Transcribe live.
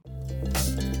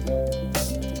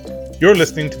You're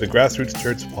listening to the Grassroots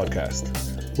Church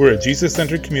podcast. We're a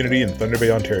Jesus-centered community in Thunder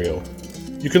Bay, Ontario.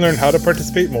 You can learn how to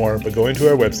participate more by going to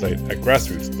our website at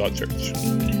grassroots.church.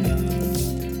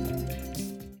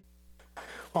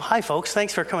 Well, hi folks.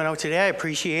 Thanks for coming out today. I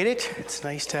appreciate it. It's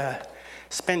nice to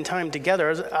spend time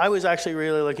together. I was actually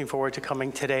really looking forward to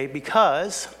coming today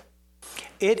because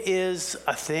it is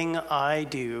a thing I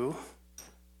do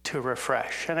to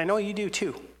refresh. And I know you do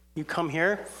too. You come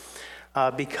here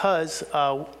because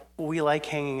we like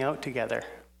hanging out together.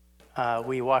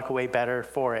 We walk away better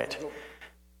for it.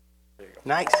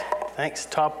 Nice. Thanks.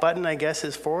 Top button, I guess,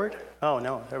 is forward. Oh,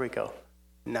 no. There we go.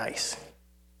 Nice.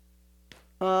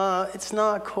 It's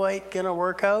not quite going to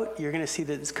work out. You're going to see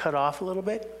that it's cut off a little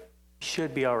bit.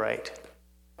 Should be all right.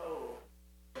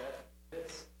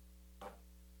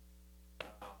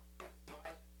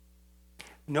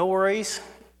 No worries.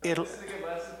 It'll. This is a good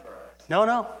lesson for us.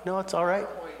 No, it's all right.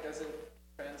 PowerPoint doesn't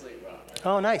translate well.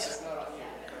 Oh, nice.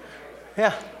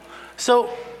 Yeah.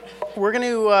 So we're going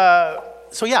to.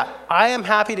 I am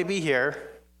happy to be here.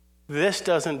 This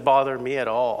doesn't bother me at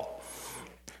all.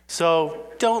 So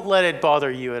don't let it bother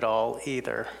you at all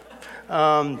either.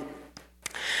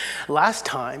 Last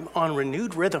time on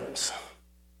Renewed Rhythms,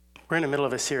 we're in the middle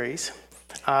of a series.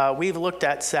 We've looked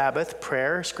at Sabbath,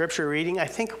 prayer, scripture reading. I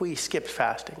think we skipped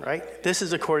fasting, right? This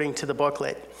is according to the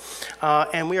booklet.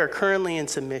 And we are currently in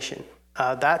submission.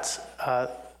 That's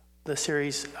the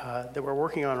series that we're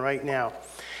working on right now.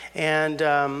 And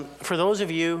for those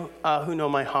of you who know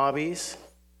my hobbies,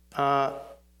 I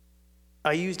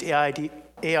used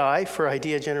AI for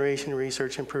idea generation,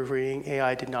 research, and proofreading.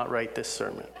 AI did not write this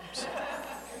sermon. So,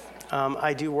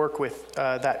 I do work with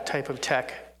that type of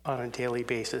tech on a daily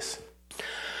basis.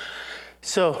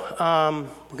 So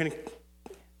we're going to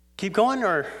keep going,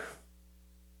 or?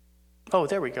 Oh,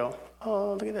 there we go.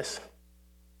 Oh, look at this.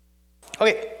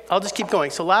 Okay, I'll just keep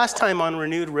going. So last time on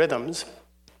Renewed Rhythms,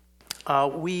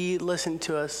 we listened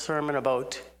to a sermon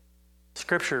about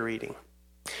scripture reading.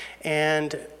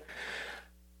 And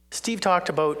Steve talked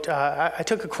about, I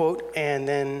took a quote and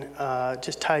then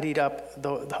just tidied up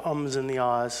the ums and the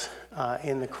ahs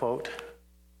in the quote.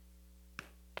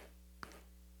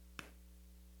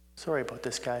 Sorry about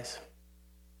this, guys.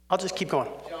 I'll just keep going.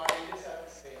 John, you just have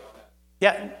to stay on that.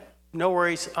 Yeah, no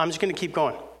worries. I'm just going to keep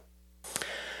going.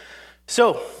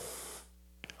 So,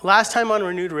 last time on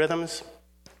Renewed Rhythms,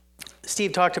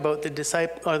 Steve talked about the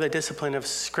discipline of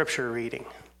scripture reading.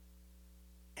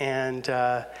 And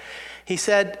he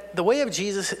said, the way of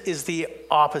Jesus is the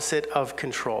opposite of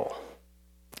control.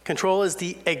 Control is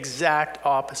the exact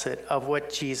opposite of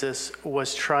what Jesus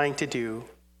was trying to do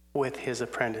with his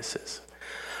apprentices.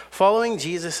 Following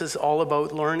Jesus is all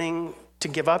about learning to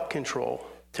give up control,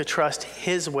 to trust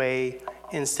his way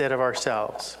instead of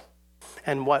ourselves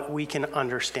and what we can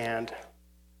understand.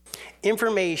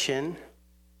 Information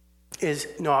is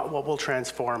not what will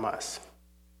transform us.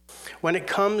 When it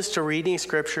comes to reading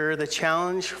scripture, the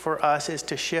challenge for us is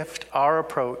to shift our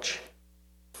approach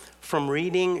from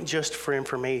reading just for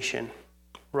information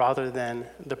rather than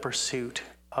the pursuit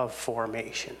of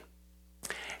formation.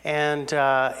 And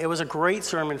it was a great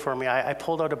sermon for me. I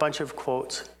pulled out a bunch of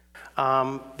quotes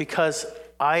because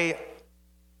I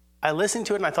listened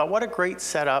to it and I thought, what a great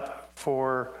setup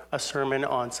for a sermon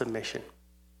on submission.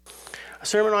 A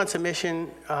sermon on submission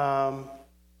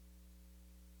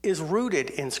is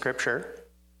rooted in Scripture,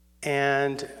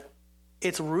 and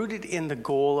it's rooted in the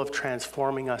goal of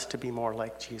transforming us to be more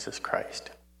like Jesus Christ.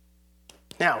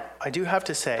 Now, I do have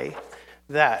to say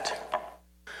that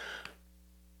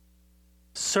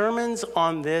sermons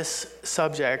on this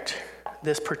subject,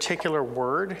 this particular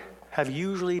word, have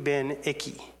usually been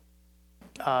icky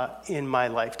in my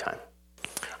lifetime.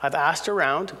 I've asked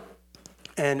around,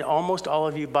 and almost all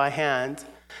of you by hand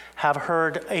have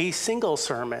heard a single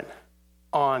sermon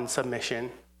on submission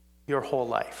your whole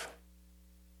life.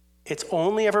 It's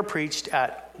only ever preached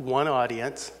at one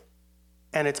audience,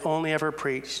 and it's only ever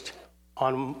preached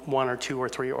on one or two or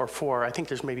three or four. I think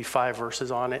there's maybe 5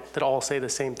 verses on it that all say the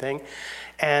same thing.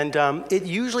 And it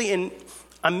usually,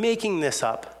 I'm making this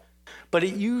up, but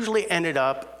it usually ended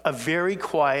up a very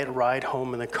quiet ride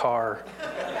home in the car.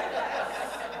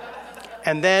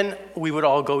 And then we would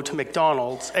all go to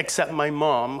McDonald's, except my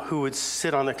mom, who would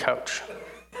sit on the couch.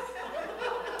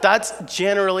 That's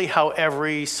generally how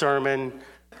every sermon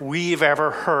we've ever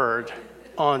heard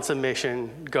on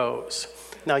submission goes.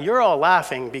 Now, you're all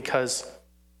laughing because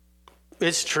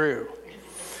it's true.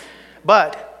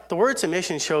 But the word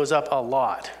submission shows up a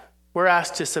lot. We're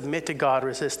asked to submit to God,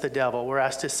 resist the devil. We're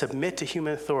asked to submit to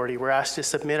human authority. We're asked to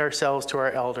submit ourselves to our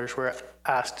elders. We're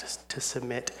asked to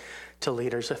submit to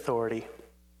leaders' authority.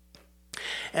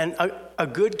 And a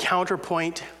good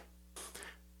counterpoint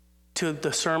to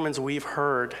the sermons we've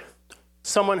heard,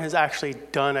 someone has actually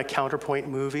done a counterpoint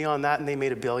movie on that, and they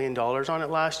made $1 billion on it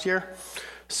last year.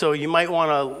 So you might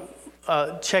want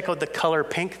to check out The Color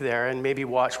Pink there and maybe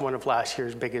watch one of last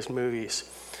year's biggest movies,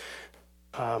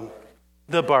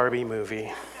 the Barbie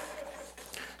movie.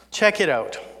 Check it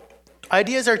out.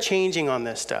 Ideas are changing on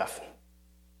this stuff.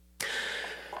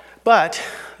 But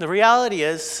the reality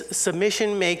is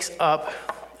submission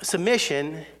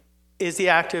is the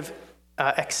act of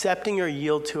accepting or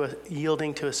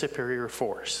yielding to a superior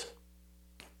force.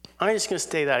 I'm just going to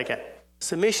say that again.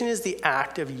 Submission is the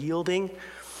act of yielding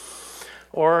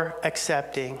or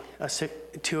accepting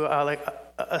to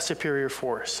a superior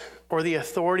force or the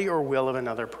authority or will of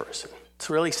another person. It's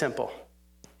really simple.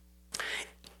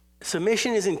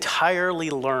 Submission is entirely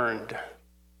learned.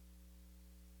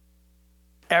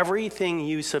 Everything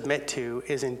you submit to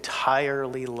is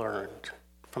entirely learned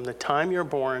from the time you're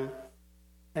born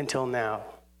until now.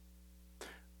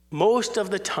 Most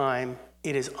of the time,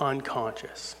 it is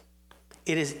unconscious.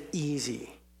 It is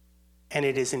easy, and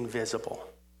it is invisible.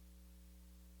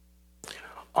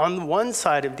 On one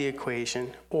side of the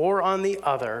equation, or on the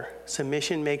other,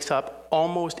 submission makes up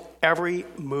almost every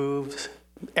move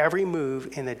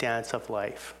in the dance of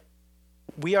life.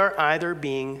 We are either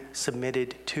being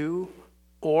submitted to,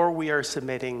 or we are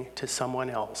submitting to someone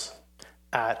else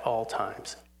at all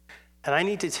times. And I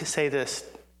need to say this,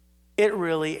 it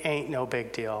really ain't no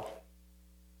big deal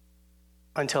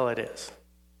until it is.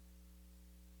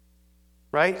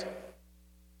 Right?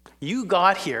 You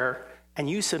got here and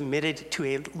you submitted to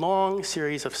a long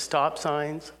series of stop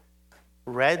signs,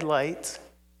 red lights,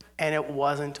 and it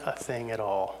wasn't a thing at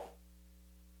all.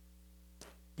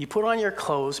 You put on your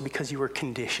clothes because you were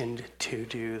conditioned to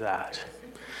do that.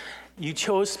 You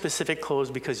chose specific clothes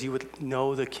because you would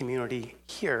know the community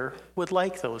here would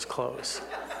like those clothes.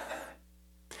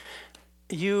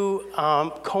 You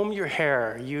comb your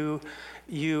hair. You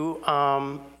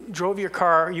drove your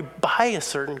car. You buy a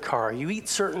certain car. You eat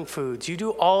certain foods. You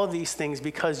do all of these things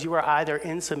because you are either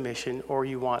in submission or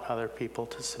you want other people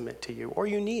to submit to you, or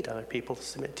you need other people to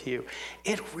submit to you.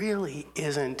 It really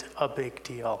isn't a big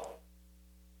deal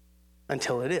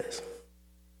until it is.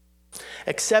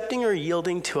 Accepting or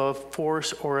yielding to a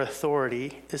force or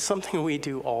authority is something we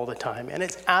do all the time, and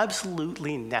it's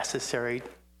absolutely necessary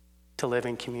to live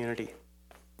in community.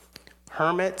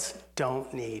 Hermits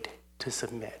don't need to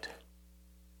submit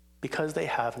because they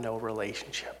have no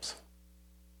relationships.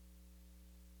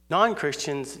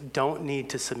 Non-Christians don't need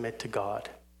to submit to God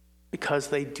because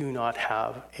they do not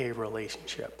have a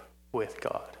relationship with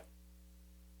God.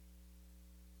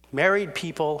 Married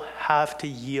people have to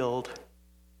yield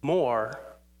more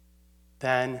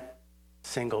than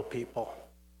single people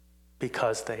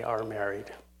because they are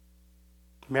married.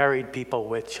 Married people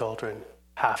with children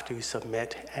have to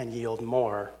submit and yield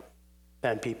more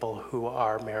than people who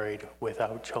are married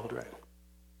without children.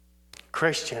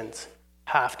 Christians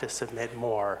have to submit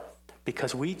more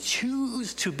because we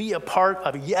choose to be a part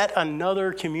of yet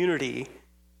another community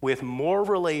with more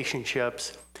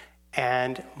relationships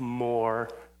and more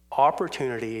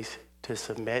opportunities to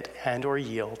submit and or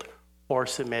yield, or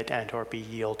submit and or be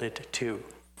yielded to.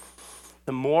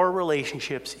 The more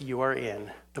relationships you are in,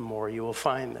 the more you will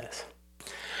find this.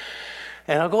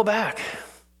 And I'll go back.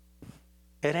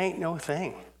 It ain't no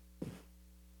thing.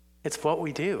 It's what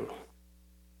we do.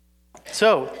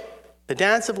 So, the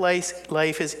dance of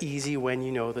life is easy when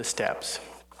you know the steps.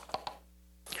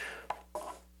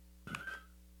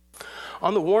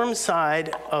 On the warm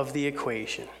side of the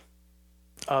equation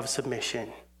of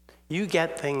submission, you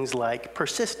get things like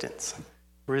persistence,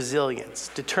 resilience,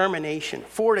 determination,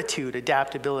 fortitude,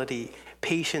 adaptability,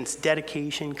 patience,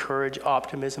 dedication, courage,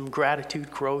 optimism, gratitude,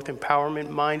 growth, empowerment,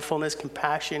 mindfulness,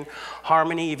 compassion,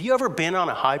 harmony. Have you ever been on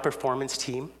a high-performance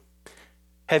team?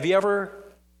 Have you ever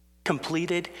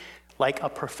completed like a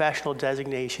professional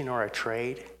designation or a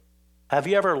trade? Have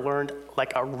you ever learned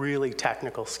like a really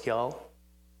technical skill?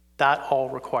 That all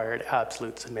required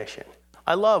absolute submission.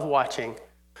 I love watching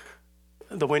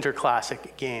the Winter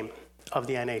Classic game of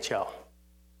the NHL.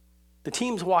 The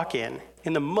teams walk in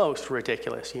the most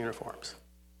ridiculous uniforms.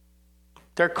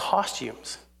 Their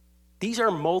costumes. These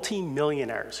are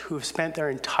multi-millionaires who have spent their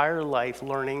entire life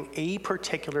learning a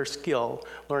particular skill,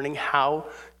 learning how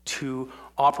to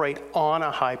operate on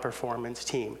a high-performance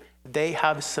team. They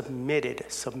have submitted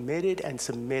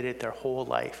their whole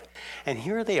life. And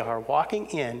here they are walking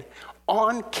in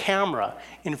on camera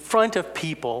in front of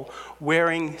people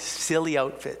wearing silly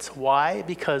outfits. Why?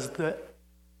 Because the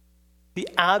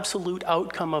absolute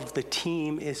outcome of the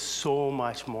team is so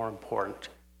much more important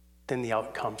than the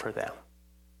outcome for them.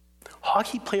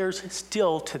 Hockey players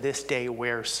still to this day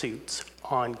wear suits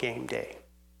on game day.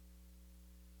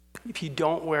 If you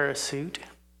don't wear a suit,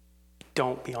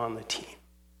 don't be on the team.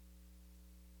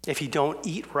 If you don't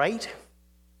eat right,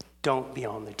 don't be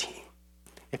on the team.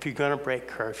 If you're going to break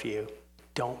curfew,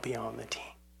 don't be on the team.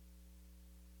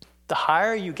 The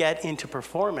higher you get into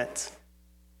performance,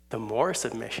 the more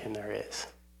submission there is.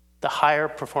 The higher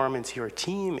performance your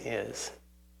team is,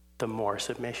 the more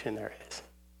submission there is.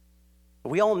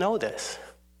 We all know this.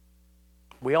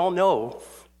 We all know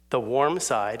the warm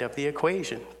side of the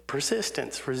equation.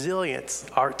 Persistence, resilience.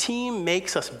 Our team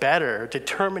makes us better.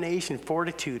 Determination,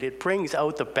 fortitude. It brings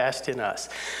out the best in us.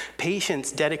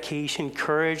 Patience, dedication,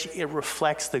 courage. It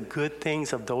reflects the good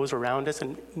things of those around us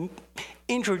and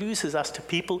introduces us to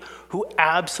people who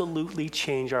absolutely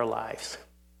change our lives.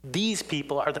 These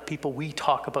people are the people we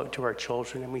talk about to our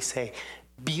children and we say,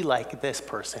 be like this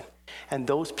person. And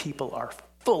those people are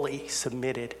fully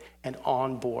submitted and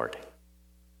on board.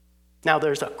 Now,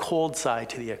 there's a cold side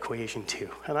to the equation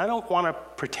too, and I don't want to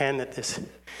pretend that this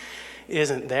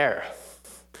isn't there.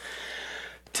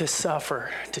 To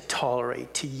suffer, to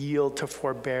tolerate, to yield, to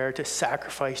forbear, to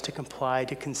sacrifice, to comply,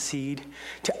 to concede,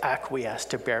 to acquiesce,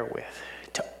 to bear with,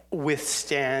 to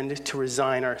withstand, to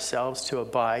resign ourselves, to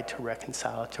abide, to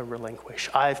reconcile, to relinquish.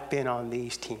 I've been on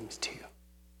these teams too,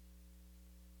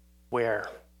 where,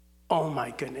 oh my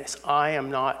goodness, I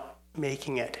am not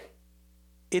making it.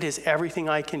 It is everything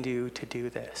I can do to do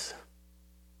this.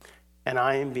 And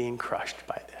I am being crushed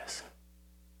by this.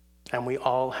 And we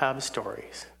all have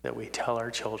stories that we tell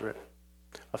our children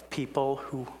of people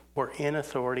who were in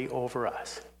authority over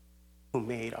us, who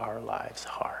made our lives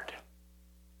hard.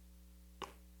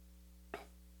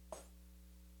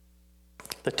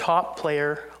 The top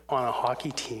player on a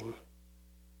hockey team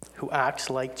who acts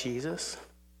like Jesus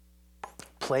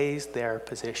plays their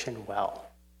position well.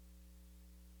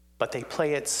 But they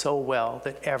play it so well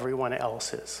that everyone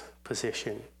else's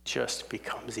position just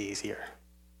becomes easier.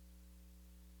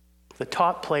 The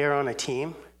top player on a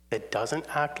team that doesn't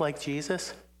act like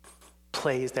Jesus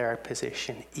plays their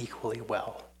position equally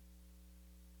well.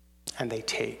 And they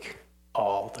take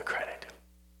all the credit.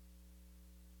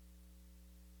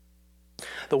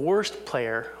 The worst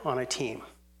player on a team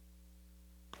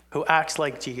who acts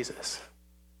like Jesus,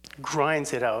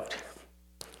 grinds it out,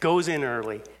 goes in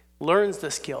early, learns the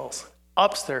skills,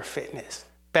 ups their fitness,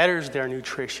 betters their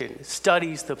nutrition,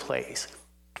 studies the plays.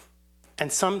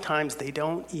 And sometimes they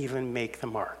don't even make the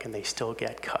mark and they still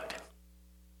get cut.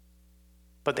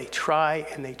 But they try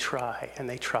and they try and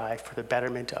they try for the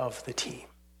betterment of the team.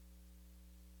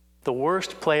 The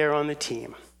worst player on the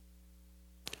team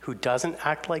who doesn't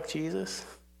act like Jesus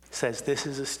says, this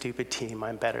is a stupid team,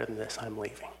 I'm better than this, I'm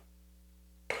leaving.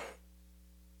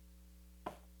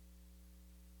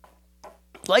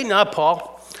 Lighten up,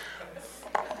 Paul.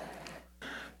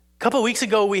 A couple of weeks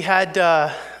ago, we had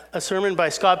a sermon by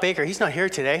Scott Baker. He's not here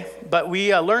today, but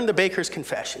we learned the Baker's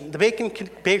Confession. The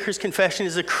Baker's Confession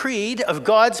is a creed of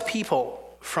God's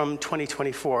people from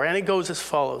 2024, and it goes as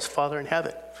follows. Father in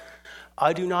heaven,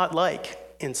 I do not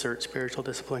like, insert spiritual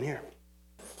discipline here.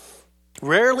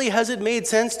 Rarely has it made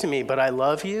sense to me, but I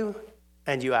love you,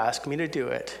 and you ask me to do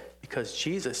it because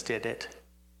Jesus did it,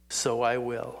 so I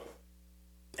will.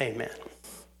 Amen.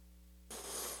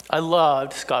 I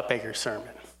loved Scott Baker's sermon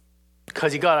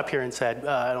because he got up here and said,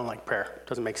 I don't like prayer. It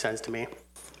doesn't make sense to me.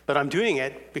 But I'm doing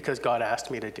it because God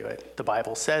asked me to do it. The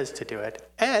Bible says to do it.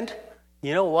 And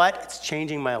you know what? It's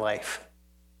changing my life.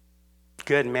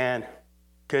 Good man.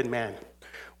 Good man.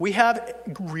 We have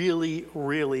really,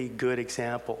 really good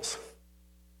examples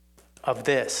of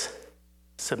this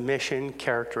submission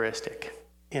characteristic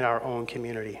in our own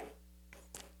community.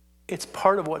 It's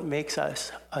part of what makes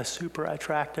us a super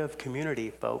attractive community,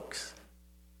 folks.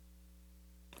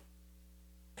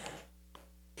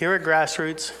 Here at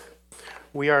Grassroots,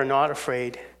 we are not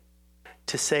afraid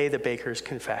to say the Baker's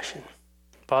Confession.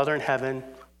 Father in heaven,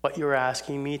 what you're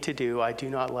asking me to do, I do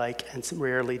not like, and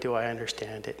rarely do I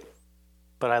understand it.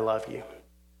 But I love you.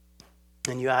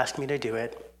 And you ask me to do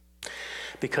it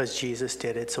because Jesus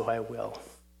did it, so I will.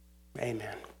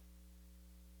 Amen.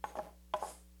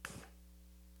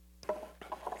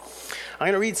 I'm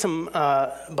going to read some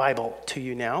Bible to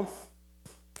you now.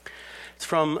 It's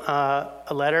from a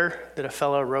letter that a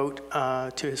fellow wrote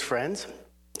to his friends.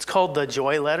 It's called the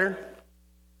Joy Letter.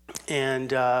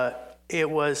 And it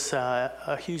was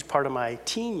a huge part of my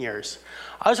teen years.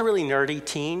 I was a really nerdy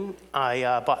teen.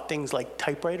 I bought things like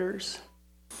typewriters.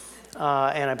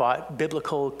 And I bought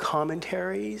biblical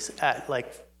commentaries at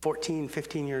like 14,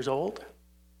 15 years old.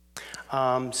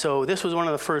 So this was one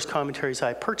of the first commentaries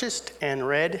I purchased and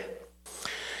read.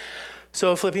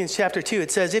 So Philippians chapter 2,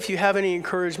 it says, if you have any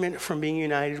encouragement from being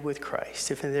united with Christ,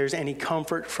 if there's any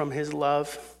comfort from his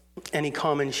love, any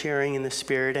common sharing in the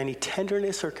Spirit, any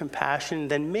tenderness or compassion,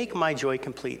 then make my joy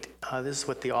complete. This is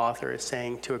what the author is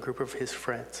saying to a group of his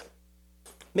friends.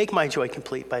 Make my joy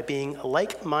complete by being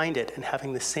like-minded and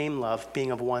having the same love,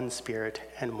 being of one spirit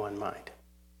and one mind.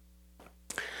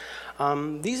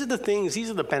 These are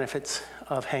the benefits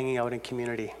of hanging out in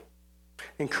community.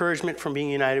 Encouragement from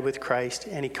being united with Christ,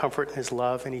 any comfort in his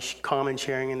love, any common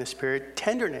sharing in the Spirit,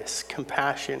 tenderness,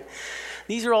 compassion.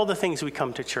 These are all the things we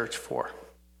come to church for.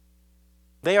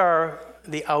 They are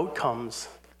the outcomes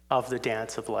of the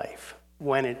dance of life,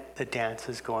 when the dance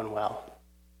is going well.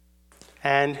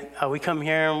 And we come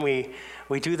here and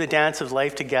we do the dance of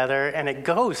life together, and it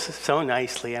goes so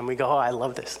nicely, and we go, oh, I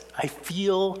love this. I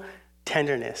feel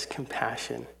tenderness,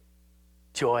 compassion,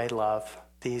 joy, love,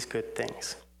 these good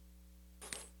things.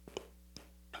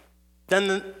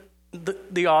 Then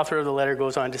the author of the letter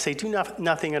goes on to say, do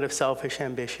nothing out of selfish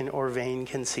ambition or vain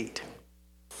conceit.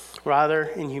 Rather,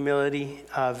 in humility,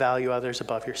 value others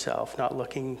above yourself, not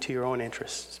looking to your own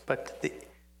interests, but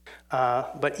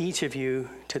each of you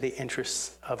to the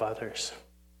interests of others.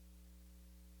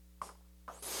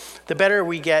 The better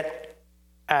we get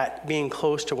at being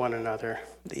close to one another,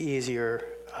 the easier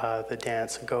the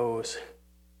dance goes.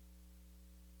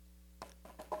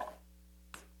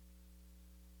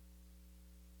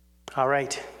 All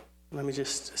right, let me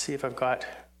just see if I've got...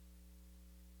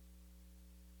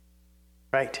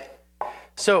 Right.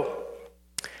 So,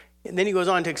 then he goes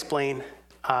on to explain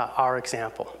our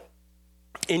example.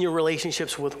 In your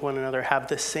relationships with one another, have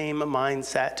the same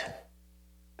mindset,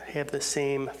 have the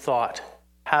same thought,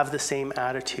 have the same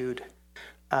attitude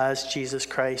as Jesus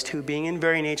Christ, who being in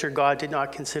very nature God did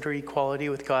not consider equality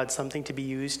with God something to be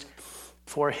used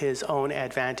for his own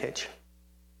advantage.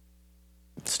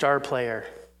 Star player,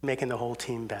 making the whole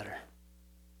team better.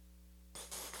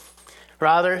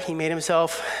 Rather, he made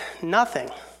himself nothing,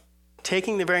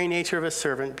 taking the very nature of a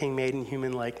servant, being made in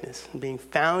human likeness. And being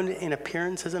found in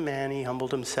appearance as a man, he humbled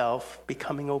himself,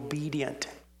 becoming obedient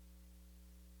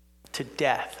to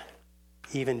death,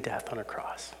 even death on a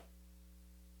cross.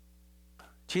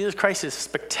 Jesus Christ is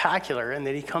spectacular in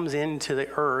that he comes into the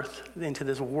earth, into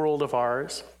this world of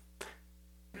ours,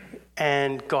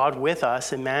 and God with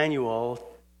us, Emmanuel,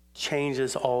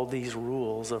 changes all these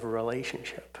rules of a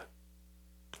relationship.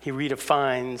 He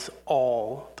redefines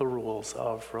all the rules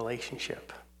of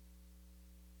relationship.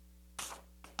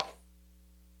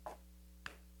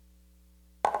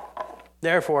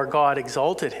 Therefore, God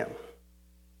exalted him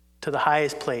to the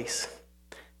highest place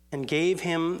and gave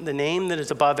him the name that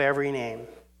is above every name.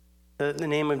 The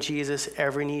name of Jesus,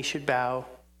 every knee should bow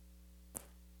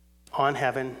on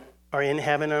heaven, or in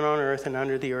heaven and on earth and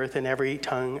under the earth, and every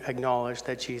tongue acknowledge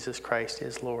that Jesus Christ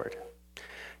is Lord,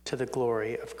 to the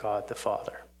glory of God the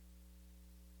Father.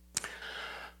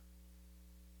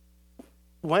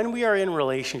 When we are in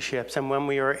relationships and when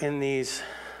we are in this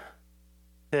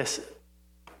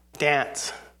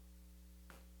dance,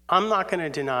 I'm not going to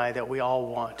deny that we all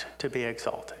want to be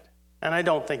exalted. And I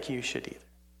don't think you should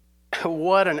either.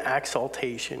 What an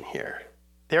exaltation here.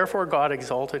 Therefore, God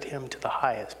exalted him to the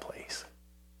highest place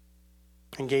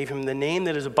and gave him the name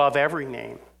that is above every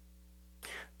name,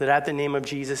 that at the name of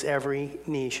Jesus every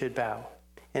knee should bow,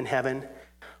 in heaven,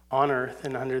 on earth,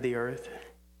 and under the earth,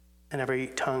 and every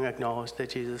tongue acknowledge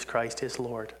that Jesus Christ is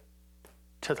Lord,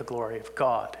 to the glory of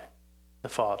God the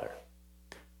Father.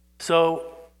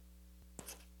 So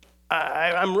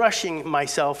I'm rushing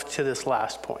myself to this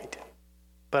last point,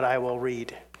 but I will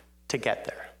read to get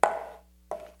there.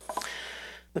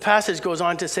 The passage goes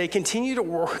on to say, continue to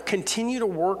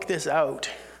work this out.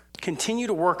 Continue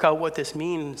to work out what this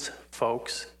means,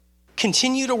 folks.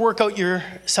 Continue to work out your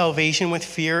salvation with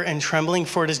fear and trembling,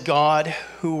 for it is God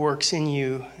who works in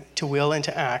you to will and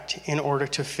to act in order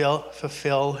to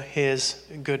fulfill his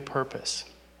good purpose.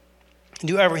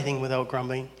 Do everything without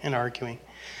grumbling and arguing,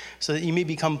 so that you may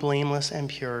become blameless and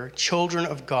pure, children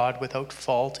of God without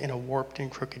fault in a warped and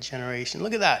crooked generation.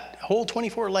 Look at that. A whole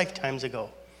 24 lifetimes ago,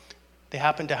 they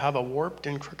happened to have a warped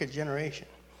and crooked generation.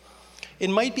 It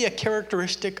might be a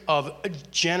characteristic of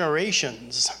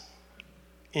generations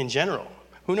in general.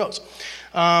 Who knows?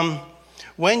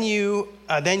 Then you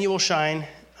will shine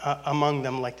among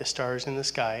them like the stars in the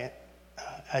sky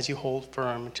as you hold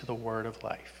firm to the word of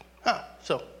life.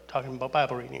 So, talking about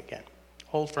Bible reading again.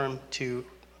 Hold firm to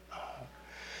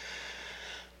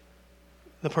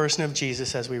the person of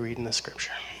Jesus as we read in the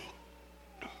scripture.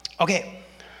 Okay.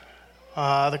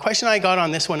 The question I got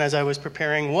on this one as I was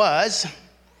preparing was,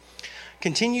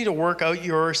 continue to work out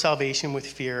your salvation with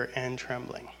fear and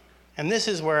trembling. And this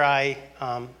is where I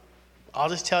I'll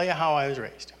just tell you how I was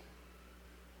raised.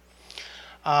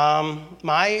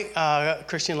 My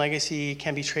Christian legacy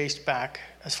can be traced back,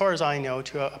 as far as I know,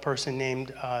 to a person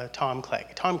named Tom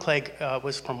Clegg. Tom Clegg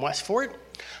was from Westford,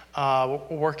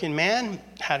 working man,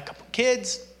 had a couple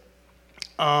kids,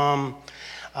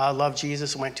 loved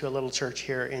Jesus, went to a little church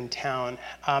here in town.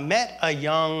 Met a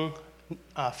young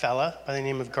fella by the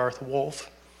name of Paul Wolfe,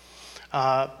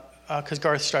 because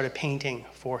Garth started painting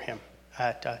for him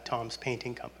at Tom's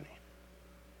painting company.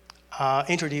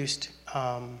 Introduced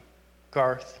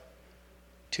Garth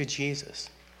to Jesus,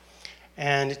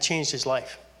 and it changed his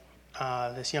life.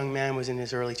 This young man was in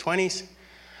his early 20s,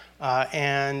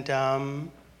 and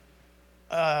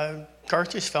Garth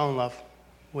just fell in love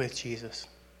with Jesus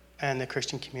and the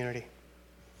Christian community.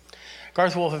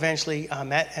 Garth Wolfe eventually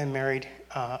met and married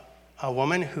a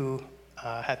woman who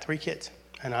had 3 kids,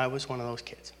 and I was one of those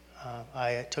kids.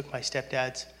 I took my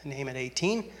stepdad's name at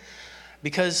 18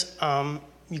 because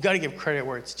you got to give credit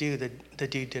where it's due. The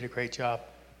dude did a great job.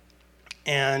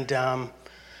 And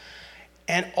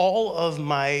all of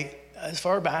my, as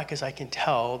far back as I can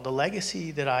tell, the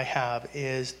legacy that I have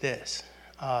is this,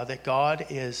 that God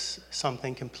is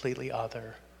something completely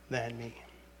other than me.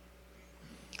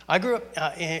 I grew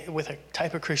up with a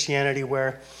type of Christianity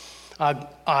where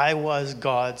I was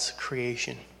God's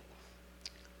creation.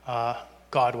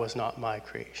 God was not my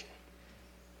creation.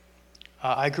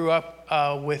 I grew up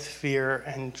with fear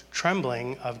and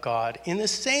trembling of God in the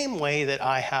same way that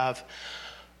I have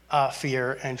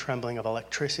fear and trembling of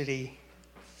electricity,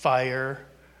 fire,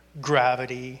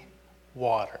 gravity,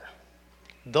 water.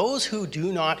 Those who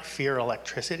do not fear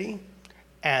electricity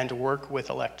and work with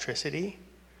electricity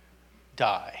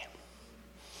die.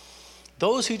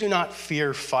 Those who do not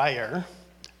fear fire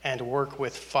and work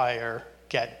with fire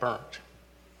get burnt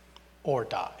or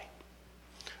die.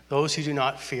 Those who do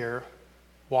not fear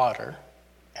water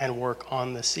and work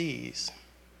on the seas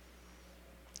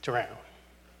drown.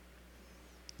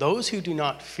 Those who do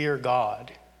not fear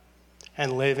God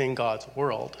and live in God's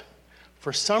world,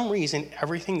 for some reason,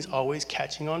 everything's always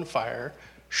catching on fire,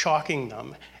 shocking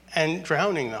them, and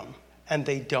drowning them, and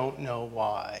they don't know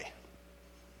why.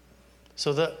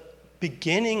 So the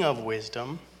beginning of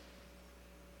wisdom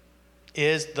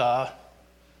is the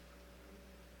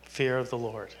fear of the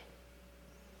Lord.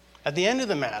 At the end of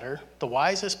the matter, the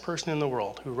wisest person in the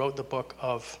world who wrote the book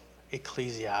of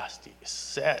Ecclesiastes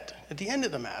said, at the end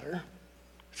of the matter,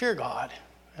 fear God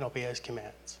and obey his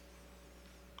commands.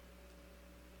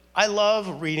 I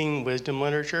love reading wisdom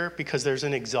literature because there's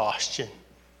an exhaustion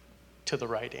to the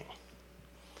writing.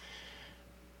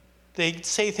 They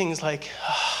say things like,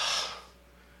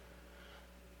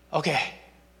 okay,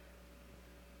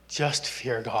 just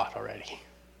fear God already.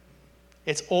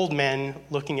 It's old men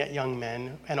looking at young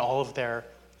men and all of their,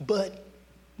 but,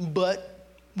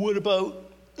 what about,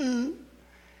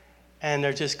 And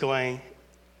they're just going,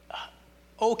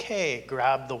 okay,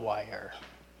 grab the wire.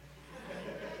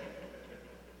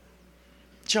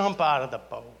 Jump out of the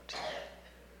boat.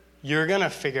 You're going to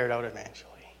figure it out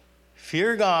eventually.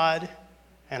 Fear God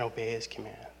and obey his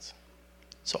commands.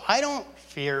 So I don't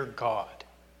fear God.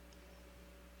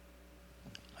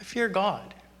 I fear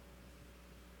God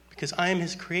because I am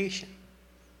his creation.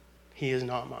 He is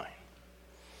not mine.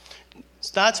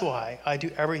 So that's why I do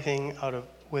everything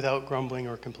without grumbling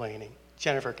or complaining.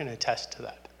 Jennifer can attest to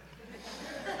that.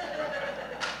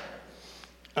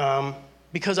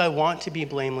 Because I want to be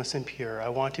blameless and pure. I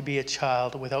want to be a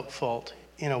child without fault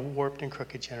in a warped and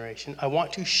crooked generation. I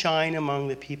want to shine among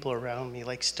the people around me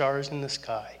like stars in the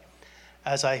sky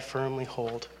as I firmly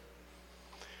hold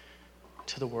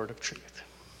to the word of truth.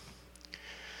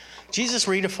 Jesus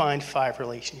redefined 5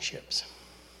 relationships,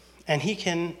 and he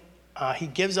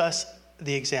gives us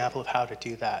the example of how to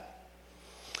do that.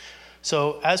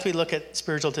 So as we look at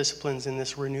spiritual disciplines in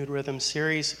this Renewed Rhythm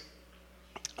series,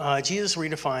 Jesus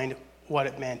redefined what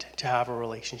it meant to have a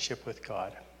relationship with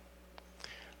God.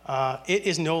 It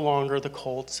is no longer the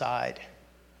cold side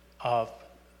of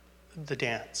the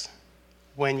dance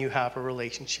when you have a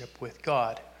relationship with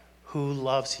God who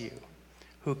loves you,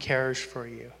 who cares for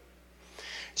you.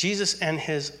 Jesus and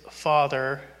his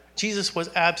Father, Jesus was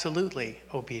absolutely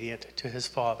obedient to his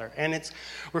Father. And it's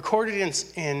recorded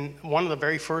in one of the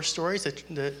very first stories,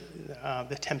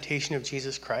 the temptation of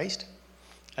Jesus Christ.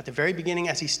 At the very beginning,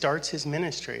 as he starts his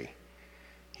ministry,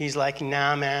 he's like,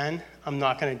 nah, man, I'm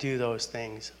not going to do those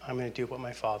things. I'm going to do what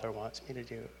my Father wants me to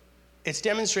do. It's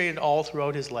demonstrated all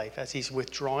throughout his life as he's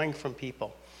withdrawing from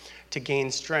people to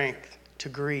gain strength, to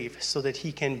grieve, so that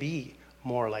he can be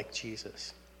more like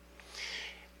Jesus.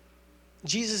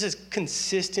 Jesus is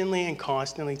consistently and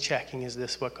constantly checking, is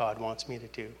this what God wants me to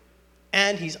do?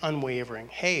 And he's unwavering.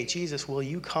 Hey, Jesus, will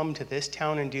you come to this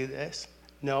town and do this?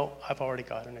 No, I've already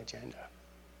got an agenda.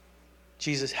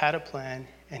 Jesus had a plan,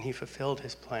 and he fulfilled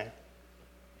his plan.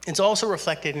 It's also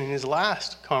reflected in his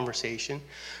last conversation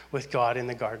with God in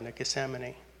the Garden of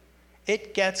Gethsemane.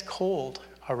 It gets cold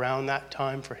around that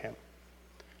time for him.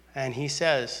 And he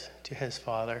says to his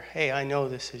Father, hey, I know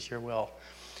this is your will,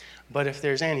 but if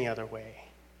there's any other way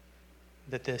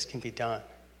that this can be done,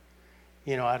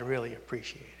 I'd really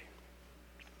appreciate it.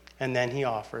 And then he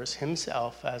offers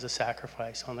himself as a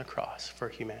sacrifice on the cross for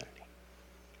humanity.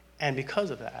 And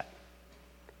because of that,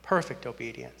 perfect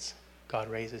obedience, God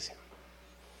raises him.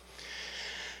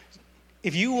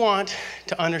 If you want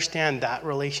to understand that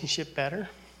relationship better,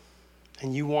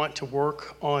 and you want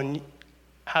to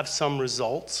have some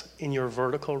results in your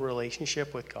vertical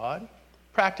relationship with God,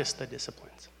 practice the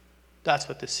disciplines. That's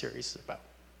what this series is about.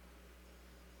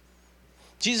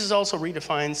 Jesus also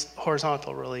redefines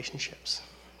horizontal relationships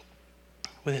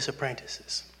with his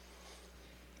apprentices.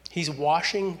 He's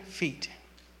washing feet.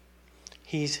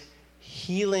 He's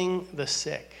healing the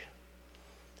sick.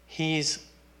 He's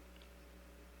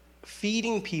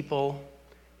feeding people.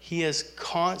 He is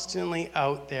constantly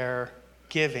out there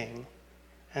giving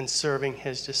and serving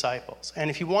his disciples. And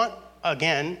if you want,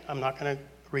 again, I'm not going to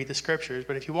read the scriptures,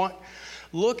 but if you want,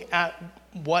 look at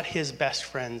what his best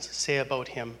friends say about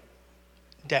him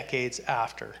decades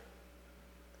after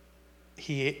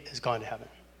he has gone to heaven.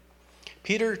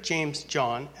 Peter, James,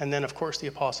 John, and then of course the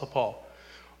Apostle Paul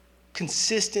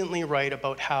consistently write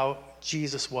about how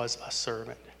Jesus was a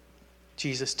servant.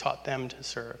 Jesus taught them to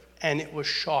serve, and it was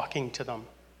shocking to them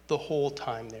the whole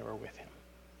time they were with him.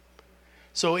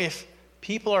 So if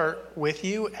people are with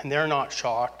you and they're not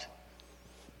shocked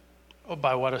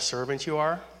by what a servant you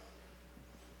are,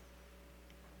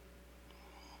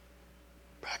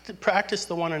 practice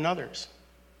the one another's.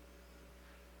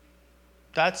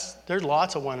 There's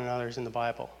lots of one another's in the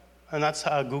Bible. And that's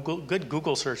a good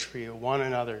Google search for you, one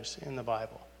another's in the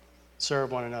Bible.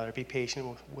 Serve one another, be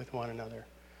patient with one another,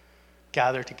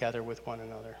 gather together with one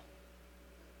another.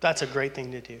 That's a great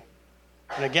thing to do.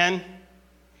 And again,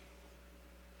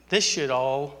 this should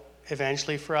all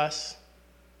eventually for us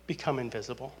become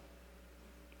invisible.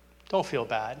 Don't feel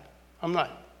bad. I'm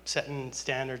not setting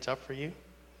standards up for you.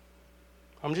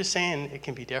 I'm just saying it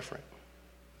can be different.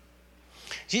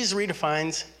 Jesus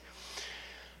redefines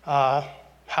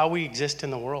how we exist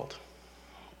in the world.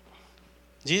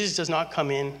 Jesus does not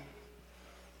come in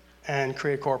and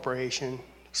create a corporation,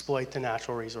 exploit the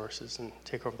natural resources, and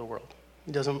take over the world.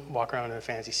 He doesn't walk around in a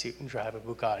fancy suit and drive a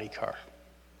Bugatti car.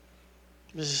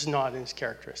 This is not his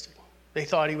characteristic. They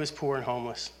thought he was poor and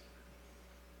homeless.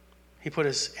 He put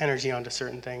his energy onto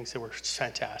certain things that were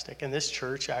fantastic. And this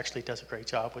church actually does a great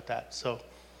job with that. So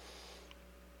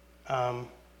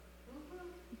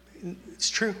it's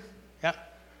true, yeah.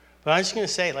 But I'm just going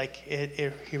to say,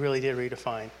 he really did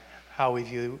redefine how we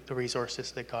view the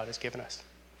resources that God has given us.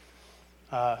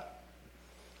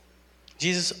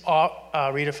 Jesus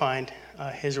redefined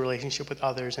his relationship with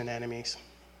others and enemies.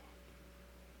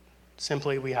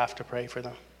 Simply, we have to pray for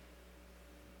them.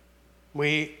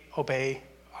 We obey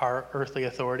our earthly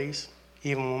authorities,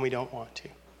 even when we don't want to.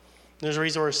 There's a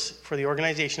resource for the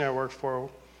organization I work for.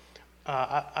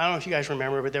 I don't know if you guys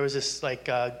remember, but there was this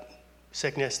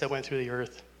sickness that went through the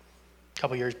earth a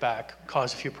couple years back,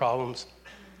 caused a few problems.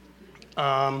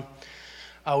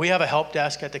 We have a help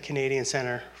desk at the Canadian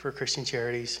Centre for Christian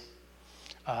Charities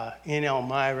in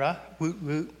Elmira. Woot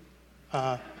woot.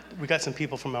 We got some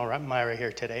people from Elmira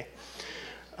here today.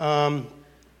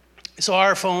 So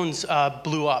our phones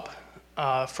blew up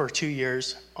for 2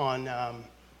 years on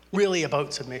really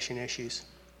about submission issues.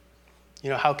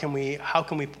 What can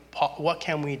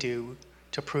we do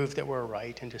to prove that we're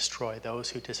right and destroy those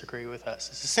who disagree with us?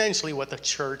 It's essentially what the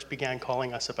church began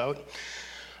calling us about.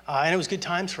 And it was good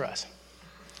times for us.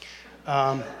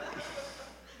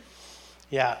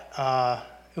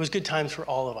 It was good times for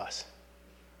all of us.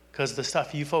 Because the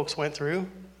stuff you folks went through,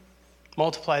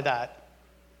 multiply that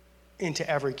into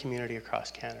every community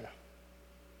across Canada.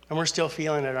 And we're still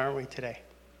feeling it, aren't we, today?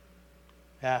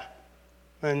 Yeah.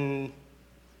 And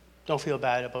don't feel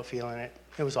bad about feeling it.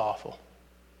 It was awful.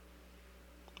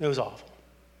 It was awful.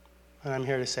 And I'm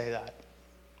here to say that.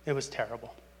 It was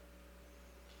terrible.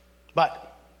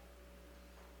 But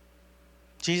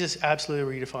Jesus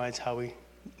absolutely redefines how we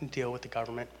deal with the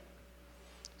government.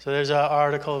 So there's an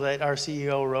article that our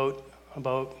CEO wrote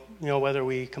about, whether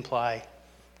we comply,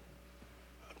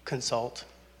 consult,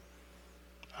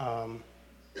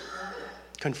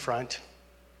 confront,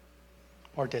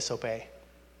 or disobey.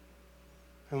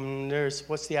 And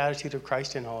what's the attitude of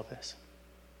Christ in all of this?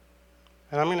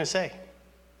 And I'm going to say,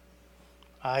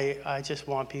 I just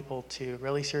want people to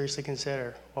really seriously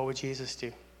consider, what would Jesus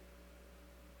do?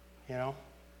 You know?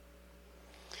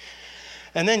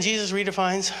 And then Jesus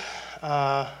redefines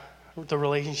the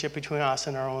relationship between us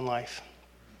and our own life.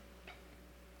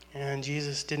 And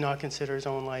Jesus did not consider his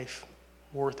own life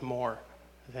worth more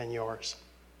than yours.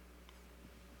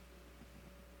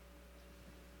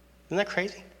 Isn't that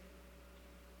crazy?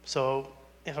 So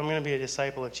if I'm going to be a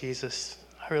disciple of Jesus,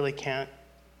 I really can't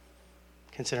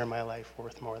consider my life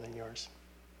worth more than yours.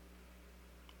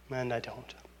 And I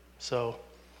don't. So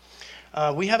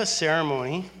we have a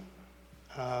ceremony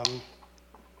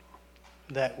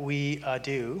that we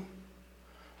do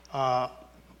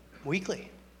weekly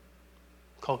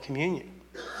called communion.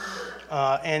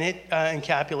 And it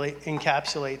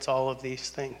encapsulates all of these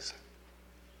things.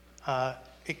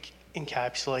 It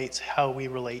encapsulates how we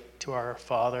relate to our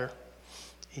Father,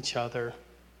 each other,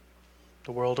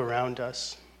 the world around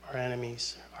us, our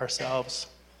enemies, ourselves.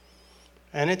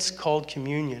 And it's called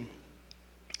communion.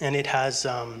 And it has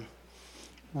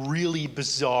really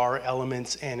bizarre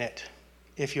elements in it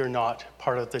if you're not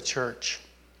part of the church.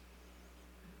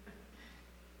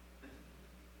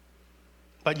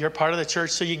 But you're part of the church,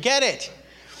 so you get it.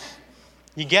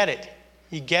 You get it.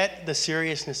 You get the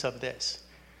seriousness of this.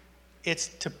 It's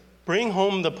to bring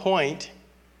home the point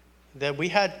that we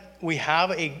have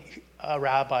a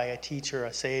rabbi, a teacher,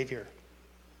 a savior,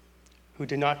 who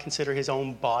did not consider his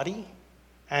own body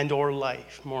and or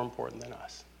life more important than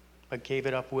us, but gave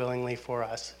it up willingly for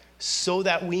us, so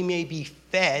that we may be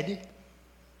fed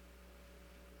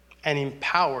and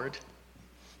empowered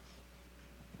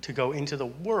to go into the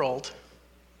world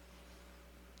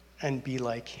and be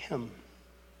like him.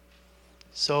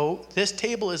 So this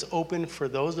table is open for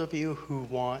those of you who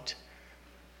want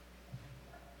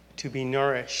to be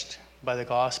nourished by the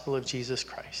gospel of Jesus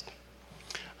Christ.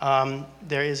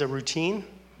 There is a routine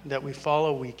that we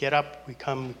follow. We get up, we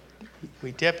come,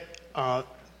 we dip that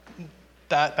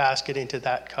basket into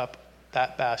that cup,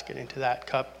 that basket into that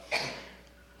cup,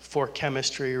 for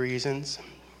chemistry reasons.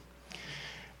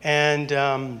 And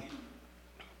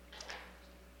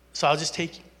so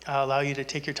I'll allow you to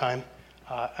take your time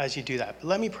as you do that. But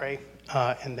let me pray,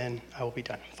 and then I will be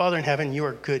done. Father in heaven, you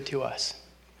are good to us.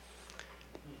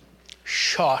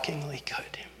 Shockingly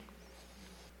good.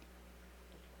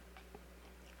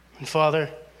 And Father,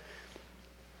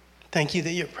 thank you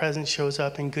that your presence shows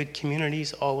up in good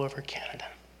communities all over Canada.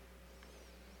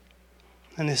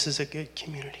 And this is a good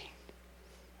community.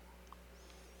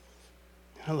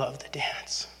 I love the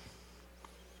dance.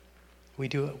 We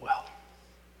do it well.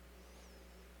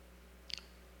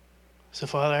 So,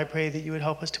 Father, I pray that you would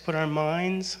help us to put our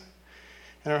minds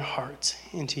and our hearts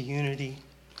into unity,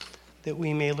 that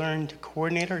we may learn to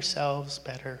coordinate ourselves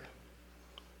better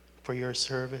for your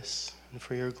service and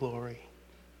for your glory,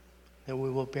 that we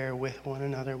will bear with one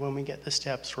another when we get the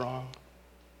steps wrong,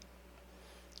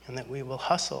 and that we will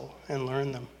hustle and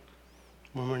learn them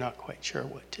when we're not quite sure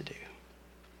what to do.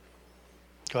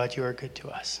 God, you are good to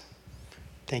us.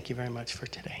 Thank you very much for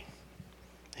today.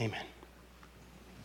 Amen.